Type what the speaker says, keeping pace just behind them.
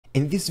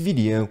In this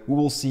video, we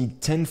will see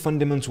 10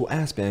 fundamental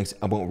aspects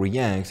about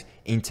React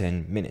in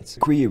 10 minutes.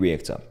 Create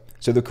React app.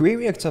 So the Create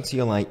React app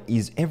CLI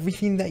is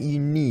everything that you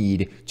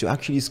need to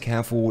actually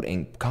scaffold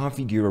and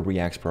configure a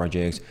React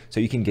project so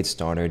you can get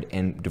started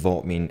and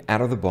development out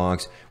of the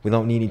box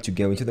without needing to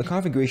go into the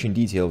configuration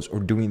details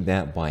or doing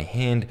that by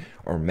hand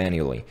or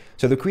manually.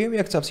 So the Create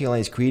React app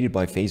CLI is created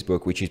by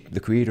Facebook, which is the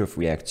creator of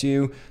React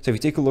 2. So if you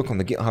take a look on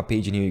the GitHub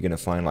page in here, you're going to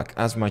find like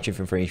as much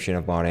information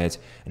about it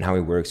and how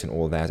it works and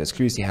all that. As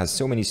Curiosity has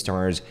so many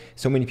stars,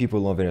 so many people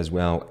love it as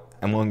well.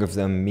 Among of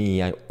them,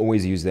 me, I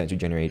always use that to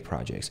generate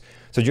projects.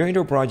 So generate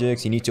your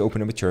projects, you need to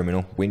open up a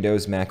terminal,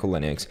 Windows, Mac, or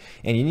Linux,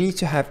 and you need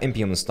to have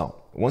npm installed.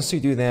 Once you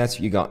do that,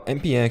 you got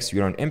npx,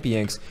 you run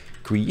npx,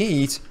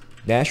 create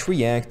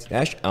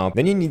 -react-app,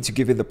 then you need to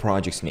give it the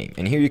project's name.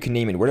 And here you can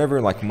name it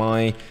whatever, like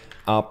my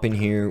up in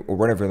here or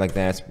whatever like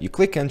that. You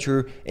click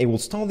enter, it will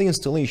start the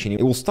installation.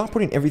 It will start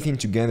putting everything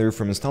together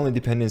from installing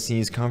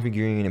dependencies,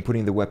 configuring and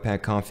putting the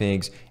webpack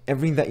configs.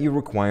 Everything that you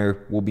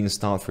require will be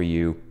installed for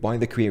you by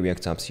the Create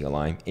React app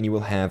CLI, and you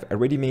will have a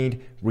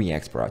ready-made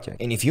React project.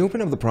 And if you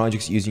open up the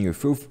projects using your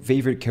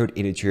favorite code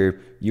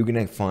editor, you're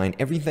gonna find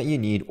everything that you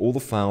need, all the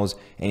files,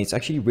 and it's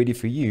actually ready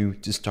for you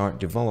to start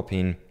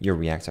developing your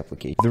React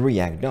application. The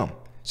React DOM.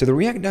 So the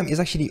React DOM is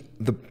actually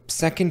the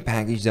second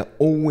package that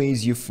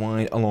always you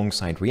find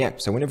alongside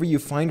React. So whenever you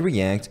find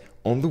React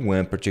on the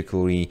web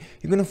particularly,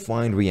 you're going to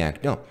find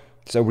React DOM.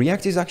 So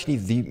React is actually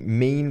the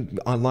main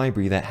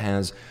library that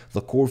has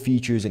the core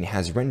features and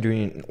has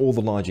rendering and all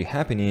the logic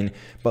happening,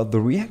 but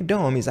the React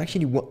DOM is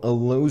actually what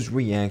allows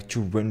React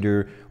to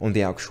render on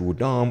the actual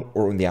DOM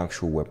or on the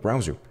actual web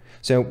browser.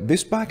 So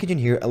this package in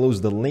here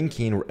allows the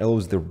linking or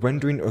allows the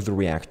rendering of the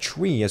React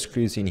tree as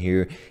created in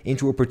here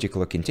into a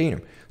particular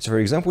container. So for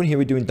example, in here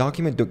we're doing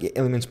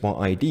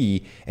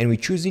document.getElements.id and we're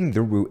choosing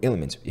the root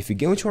element. If you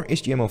go into our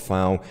HTML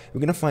file, we're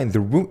going to find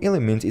the root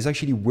element is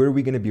actually where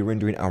we're going to be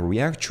rendering our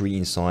React tree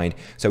inside.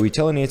 So we're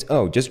telling it,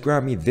 oh, just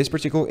grab me this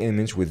particular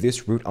element with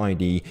this root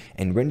ID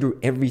and render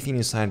everything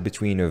inside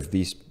between of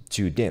these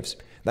two divs.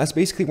 That's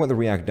basically what the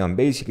React DOM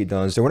basically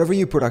does. So whenever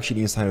you put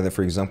actually inside of that,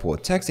 for example, a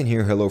text in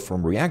here, hello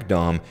from React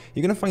DOM,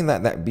 you're going to find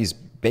that is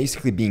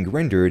basically being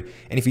rendered.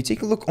 And if you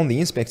take a look on the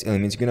inspect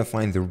elements, you're going to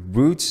find the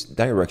root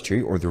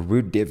directory or the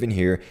root div in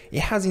here.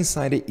 It has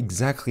inside it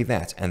exactly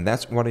that. And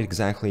that's what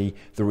exactly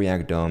the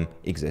React DOM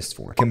exists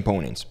for.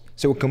 Components.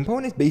 So a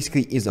component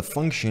basically is a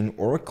function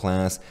or a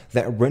class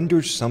that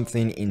renders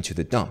something into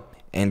the DOM.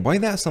 And by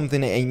that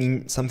something, I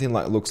mean something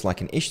that looks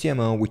like an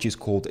HTML, which is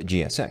called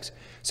JSX.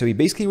 So it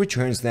basically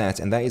returns that,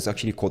 and that is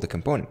actually called a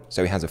component.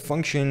 So it has a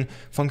function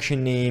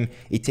name,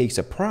 it takes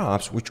a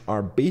props, which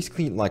are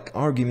basically like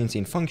arguments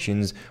in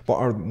functions, but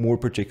are more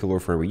particular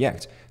for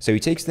React. So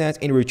it takes that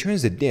and it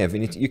returns the div,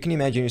 and you can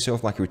imagine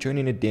yourself like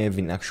returning a div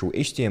in actual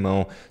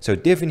HTML. So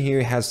div in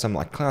here has some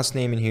like class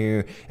name in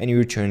here, and it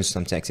returns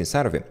some text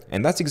inside of it.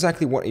 And that's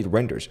exactly what it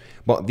renders.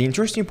 But the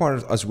interesting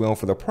part as well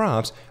for the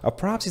props, a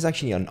props is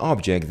actually an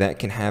object that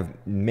can have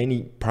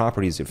many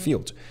properties of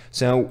fields.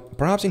 So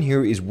props in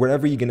here is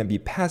wherever you're going to be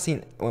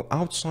passing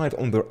outside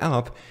on the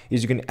app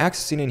is you can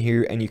access it in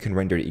here and you can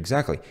render it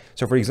exactly.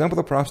 So for example,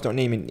 the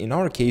props.name in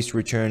our case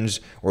returns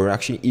or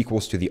actually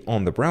equals to the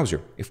on the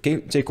browser. If you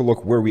take a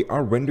look where we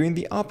are rendering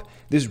the app,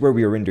 this is where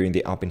we are rendering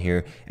the app in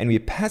here, and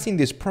we're passing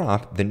this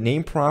prop, the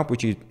name prop,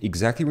 which is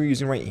exactly what we're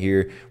using right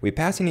here, we're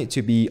passing it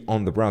to be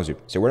on the browser.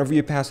 So whenever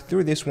you pass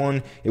through this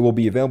one, it will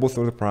be available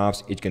through the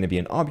props, it's going to be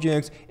an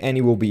object, and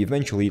it will be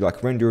eventually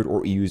like rendered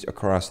or used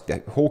across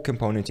the whole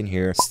component in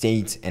here,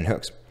 states and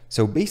hooks.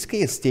 So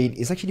basically a state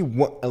is actually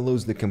what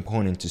allows the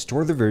component to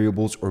store the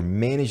variables or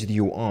manage the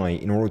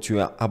UI in order to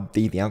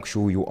update the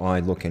actual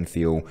UI look and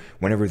feel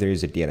whenever there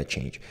is a data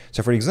change.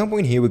 So for example,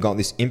 in here we got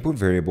this input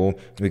variable,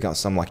 we got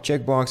some like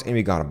checkbox, and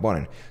we got a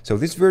button. So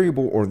this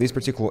variable or this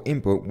particular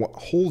input, what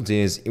holds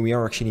is we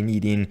are actually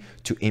needing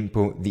to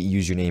input the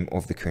username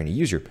of the current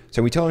user.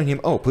 So we're telling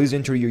him, oh, please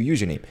enter your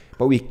username,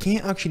 but we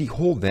can't actually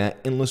hold that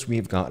unless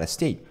we've got a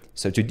state.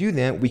 So to do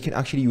that, we can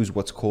actually use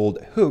what's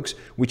called hooks,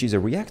 which is a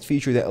React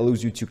feature that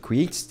allows you to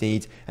create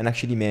state and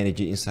actually manage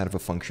it inside of a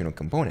functional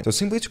component. So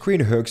simply to create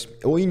hooks,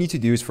 all you need to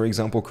do is, for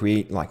example,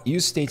 create like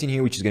use state in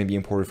here, which is going to be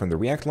imported from the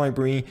React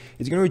library.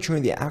 It's going to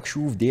return the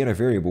actual data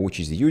variable, which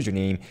is the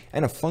username,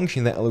 and a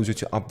function that allows you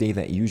to update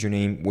that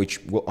username, which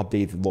will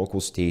update the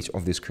local state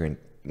of this current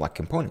like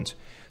component.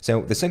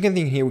 So the second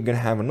thing here, we're going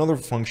to have another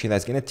function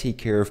that's going to take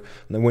care of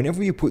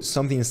whenever you put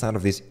something inside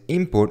of this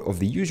input of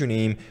the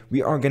username,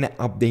 we are going to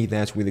update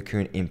that with the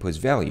current input's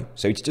value.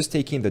 So it's just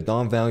taking the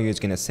DOM value,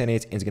 it's going to set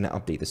it, and it's going to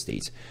update the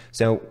state.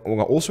 So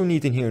we'll also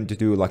need in here to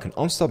do like an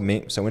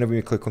onSubmit. So whenever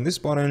you click on this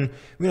button,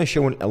 we're going to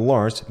show an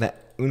alert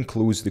that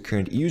includes the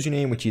current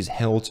username, which is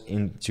held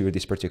into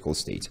this particular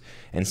state.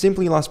 And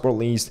simply last but not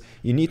least,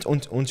 you need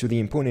onto the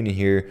component in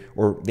here,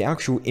 or the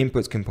actual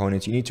input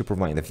component, you need to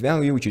provide the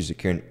value, which is the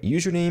current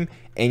username,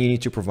 and you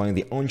need to provide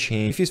the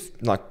on-chain. If you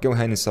like go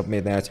ahead and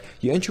submit that,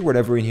 you enter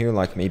whatever in here,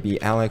 like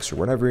maybe Alex or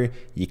whatever,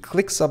 you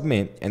click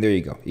submit, and there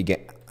you go. You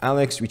get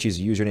Alex, which is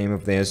the username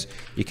of this.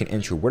 You can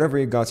enter whatever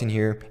you got in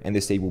here, and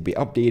the state will be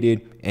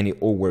updated, and it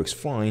all works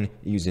fine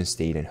using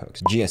state and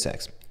hooks.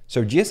 GSX.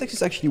 So GSX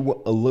is actually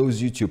what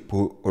allows you to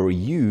put or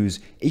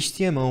use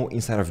HTML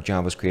inside of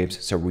JavaScript.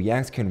 So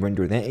React can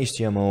render that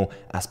HTML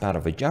as part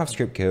of a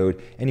JavaScript code,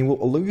 and it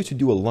will allow you to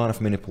do a lot of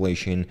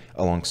manipulation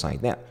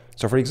alongside that.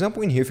 So for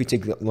example, in here, if you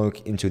take a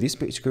look into this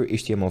particular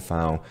HTML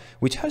file,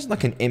 which has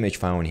like an image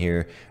file in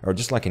here, or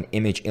just like an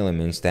image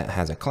elements that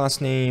has a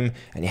class name,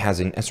 and it has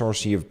an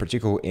SRC of a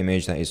particular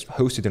image that is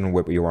hosted on a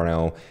web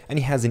URL, and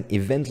it has an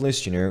event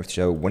listener.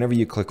 So whenever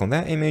you click on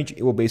that image,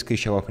 it will basically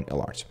show up an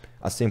alert.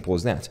 As simple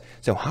as that.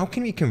 So how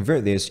can we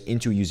convert this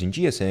into using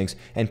GSX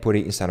and put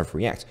it inside of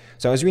React?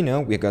 So as we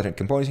know, we've got a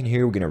component in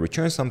here, we're going to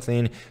return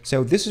something.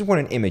 So this is what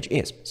an image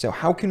is. So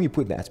how can we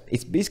put that?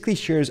 It basically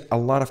shares a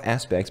lot of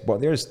aspects, but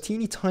there's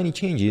teeny tiny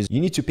changes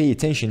you need to pay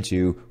attention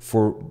to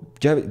for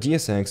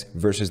GSX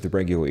versus the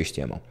regular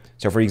HTML.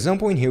 So for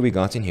example, in here, we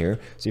got in here.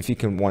 So if you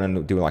can want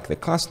to do like the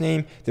class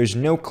name, there's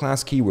no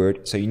class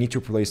keyword. So you need to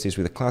replace this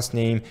with a class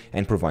name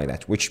and provide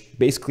that, which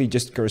basically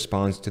just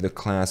corresponds to the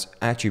class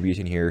attribute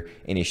in here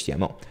in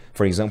HTML.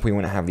 For example, you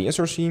want to have the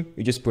SRC,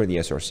 you just put the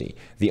SRC.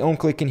 The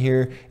onClick in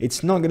here,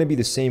 it's not going to be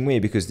the same way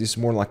because this is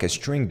more like a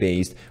string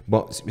based,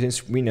 but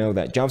since we know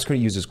that JavaScript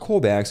uses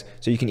callbacks,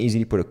 so you can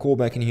easily put a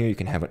callback in here, you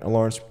can have an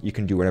alert, you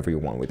can do whatever you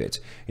want with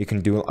it. You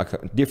can do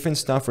like different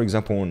stuff, for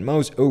example, on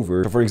mouse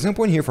over. So for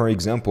example, in here, for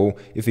example,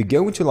 if you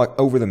go into like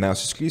over the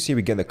mouse, you see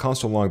we get the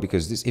console log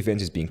because this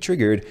event is being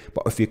triggered,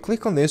 but if you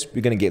click on this,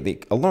 we're going to get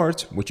the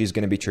alert, which is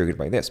going to be triggered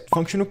by this.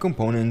 Functional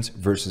components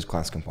versus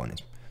class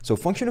components. So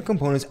functional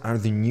components are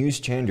the new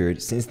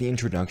standard since the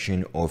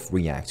introduction of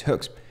React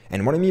hooks.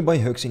 And what I mean by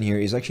hooks in here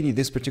is actually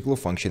this particular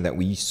function that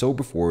we saw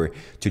before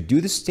to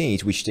do the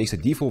state, which takes a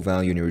default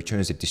value and it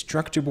returns a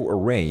destructible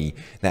array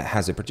that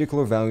has a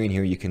particular value in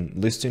here you can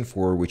listen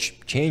for,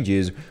 which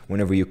changes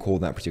whenever you call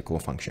that particular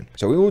function.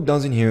 So what it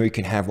does in here, you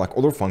can have like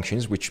other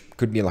functions, which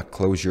could be like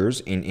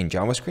closures in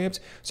JavaScript.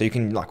 So you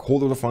can like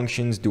hold other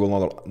functions, do a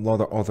lot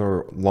of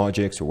other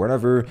logics or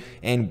whatever,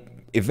 and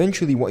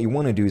eventually what you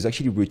want to do is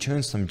actually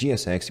return some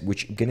GSX,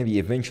 which is going to be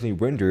eventually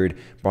rendered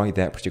by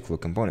that particular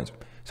component.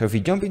 So if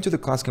you jump into the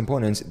class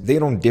components, they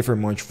don't differ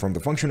much from the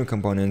functional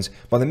components,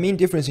 but the main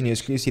difference in here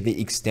is clearly they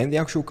extend the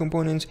actual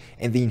components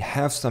and they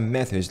have some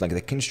methods like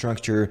the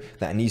constructor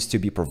that needs to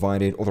be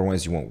provided,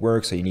 otherwise it won't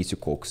work. So you need to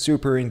call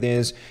super in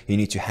this, you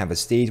need to have a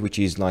state, which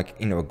is like,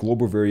 you know, a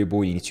global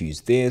variable, you need to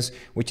use this,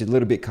 which is a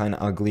little bit kind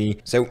of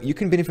ugly. So you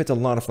can benefit a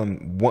lot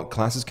from what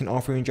classes can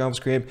offer in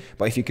JavaScript,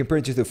 but if you compare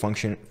it to the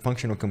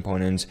functional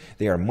components,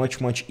 they are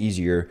much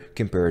easier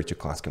compared to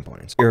class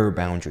components. Error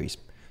boundaries.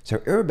 So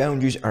error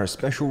boundaries are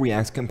special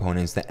React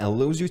components that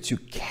allows you to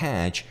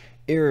catch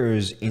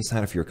errors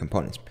inside of your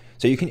components.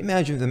 So you can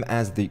imagine them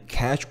as the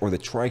catch or the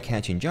try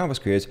catch in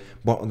JavaScript,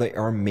 but they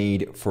are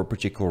made for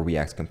particular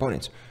React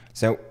components.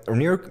 So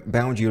an error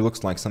boundary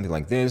looks like something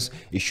like this.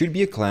 It should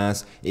be a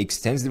class, it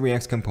extends the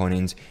React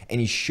component, and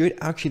it should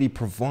actually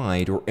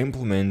provide or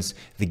implements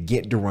the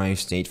get derived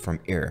state from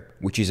error,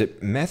 which is a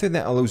method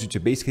that allows you to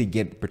basically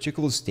get a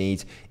particular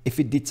state if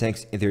it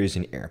detects there is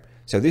an error.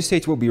 So this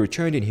state will be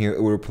returned in here,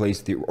 it will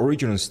replace the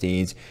original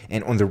state,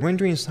 and on the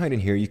rendering side in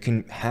here, you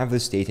can have the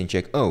state and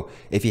check, oh,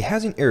 if it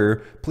has an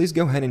error, please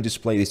go ahead and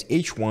display this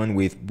h1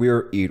 with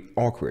where it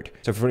occurred.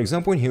 So for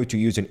example, in here to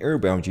use an error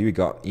boundary,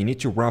 you need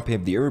to wrap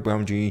up the error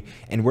boundary,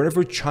 and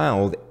whatever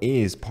child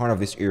is part of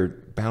this error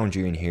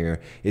boundary in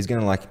here is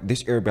gonna like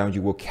this error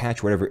boundary will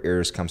catch whatever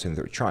errors comes in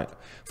their child.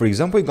 For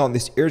example, we got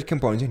this error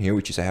component in here,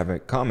 which is I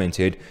haven't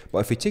commented, but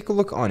if you take a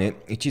look on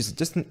it, it is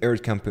just an error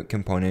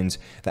component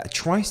that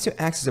tries to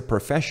access a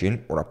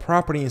profession or a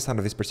property inside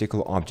of this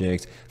particular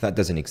object that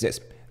doesn't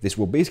exist. This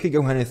will basically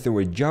go ahead and throw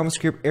a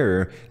JavaScript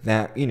error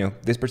that, you know,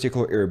 this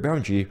particular error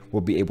boundary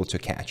will be able to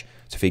catch.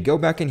 So if you go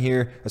back in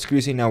here, as you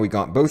can see now we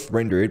got both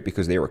rendered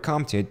because they were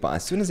commented, but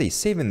as soon as they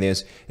save in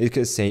this, it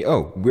could say,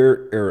 oh,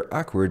 where error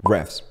occurred,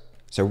 refs.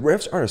 So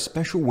refs are a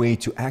special way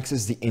to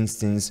access the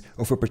instance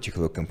of a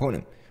particular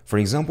component. For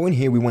example, in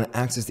here, we want to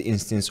access the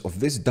instance of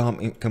this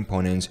DOM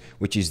component,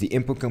 which is the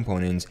input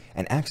component,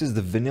 and access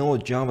the vanilla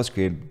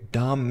JavaScript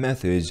DOM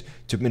methods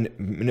to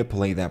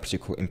manipulate that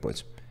particular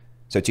input.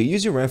 So to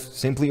use a ref,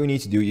 simply you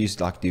need to do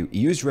is like do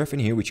use ref in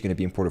here, which is going to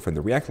be imported from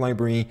the React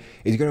library.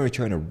 It's going to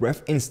return a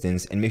ref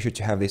instance and make sure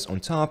to have this on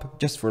top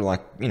just for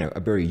like, you know, a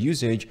better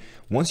usage.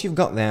 Once you've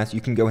got that, you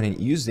can go ahead and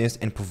use this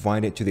and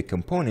provide it to the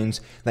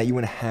components that you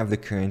want to have the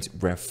current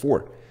ref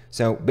for.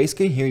 So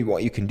basically here,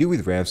 what you can do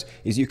with refs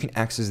is you can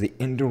access the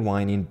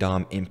underlying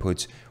DOM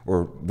inputs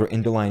or the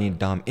underlying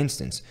DOM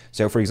instance.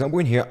 So for example,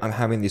 in here, I'm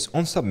having this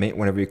on submit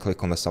whenever you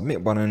click on the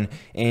submit button.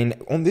 And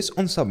on this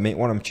on submit,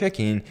 what I'm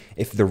checking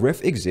if the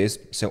ref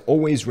exists. So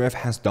always ref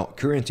has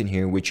 .current in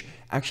here, which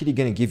actually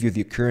going to give you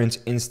the current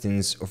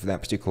instance of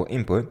that particular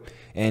input.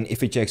 And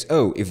if it checks,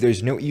 oh, if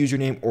there's no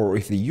username or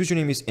if the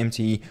username is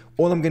empty,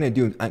 all I'm going to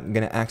do, I'm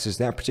going to access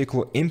that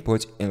particular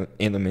input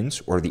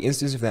element or the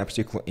instance of that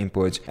particular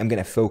input. I'm going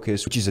to focus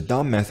refocus, which is a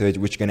DOM method,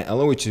 which is going to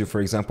allow you to,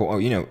 for example, oh,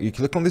 you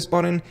click on this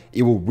button,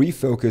 it will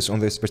refocus on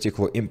this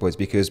particular input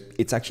because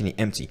it's actually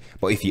empty.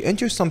 But if you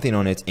enter something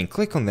on it and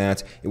click on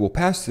that, it will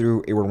pass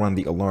through, it will run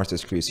the alerts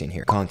as you see in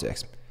here.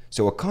 Context.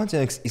 So a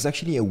context is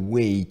actually a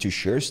way to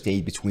share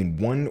state between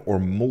one or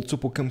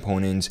multiple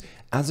components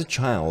as a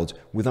child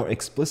without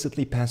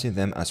explicitly passing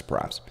them as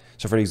props.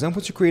 So for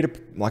example, to create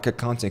a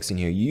context in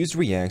here, you use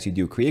React, you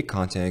do create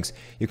context,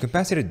 you can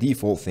pass it a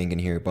default thing in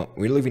here, but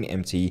we're leaving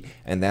empty,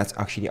 and that's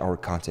actually our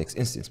context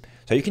instance.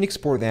 So you can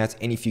export that,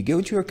 and if you go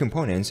into your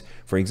components,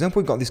 for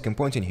example, we got this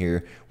component in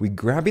here, we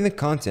grab in the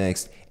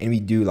context, and we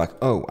do like,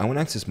 oh, I want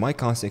to access my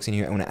context in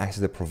here, I want to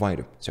access the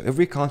provider. So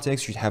every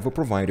context should have a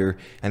provider,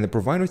 and the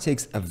provider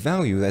takes a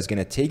value that's going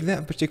to take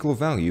that particular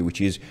value,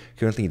 which is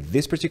currently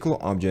this particular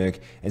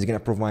object, and is going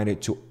to provide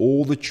it to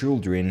all the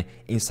children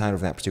inside of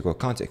that particular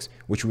context,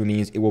 which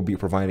means it will be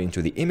provided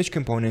into the image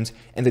components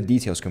and the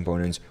details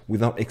components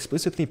without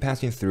explicitly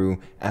passing through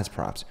as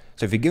props.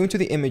 So if you go into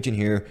the image in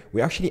here,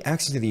 we actually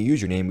access the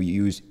username, we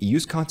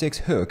use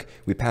context hook,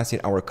 we pass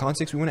it our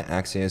context we want to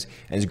access,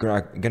 and it's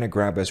gonna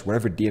grab us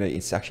whatever data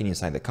is actually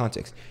inside the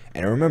context.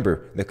 And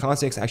remember, the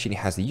context actually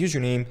has the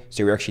username,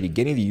 so we're actually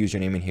getting the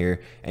username in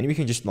here, and we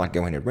can just like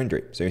go ahead and render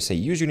it. So you say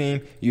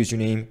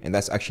username, and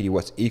that's actually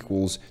what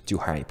equals to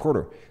Harry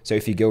Potter. So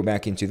if you go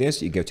back into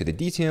this, you go to the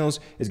details,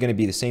 it's going to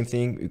be the same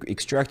thing,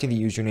 extracting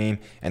the username,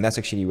 and that's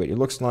actually what it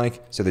looks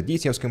like. So the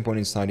details component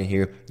inside of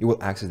here, you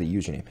will access the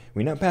username.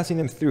 We're not passing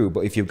them through,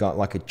 but if you've got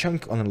like a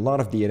chunk on a lot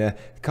of data,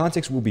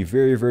 context will be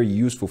very, very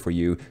useful for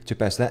you to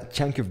pass that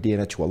chunk of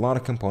data to a lot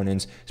of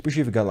components,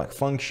 especially if you've got like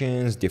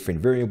functions,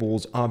 different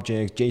variables,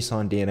 objects,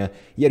 JSON data,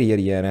 yada,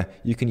 yada, yada.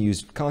 You can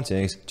use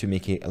context to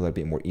make it a little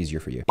bit more easier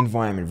for you.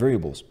 Environment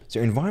variables. So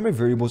environment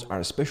variables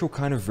are a special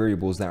kind of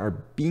variables that are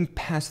being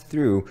passed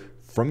through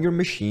from your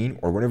machine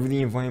or whatever the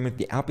environment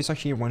the app is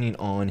actually running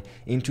on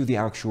into the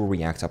actual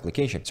React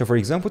application. So for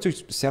example, to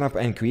set up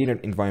and create an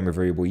environment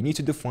variable, you need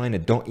to define a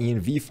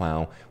 .env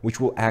file,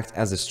 which will act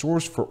as a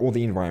source for all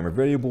the environment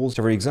variables.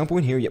 So for example,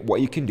 in here,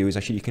 what you can do is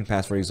actually you can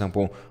pass, for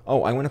example,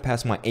 oh, I want to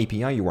pass my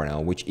API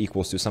URL, which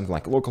equals to something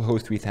like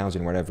localhost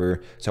 3000,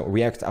 whatever. So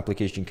React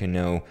application can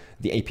know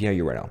the API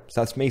URL.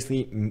 So that's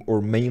basically or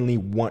mainly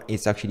what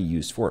it's actually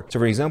used for. So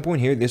for example,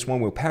 in here, this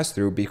one will pass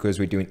through because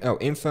we're doing, oh,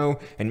 info,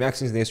 and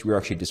accessing this, we're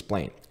actually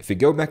displaying. If you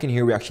go back in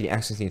here, we're actually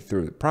accessing it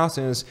through the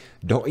process,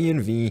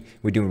 .env,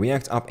 we're doing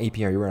React app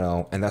API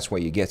URL, and that's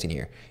what you get in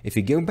here. If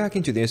you go back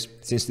into this,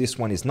 since this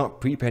one is not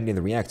prepared in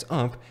the React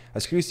app,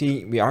 as you can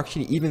see, we are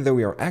actually, even though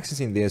we are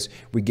accessing this,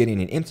 we're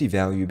getting an empty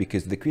value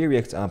because the Create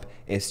React app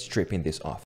is stripping this off.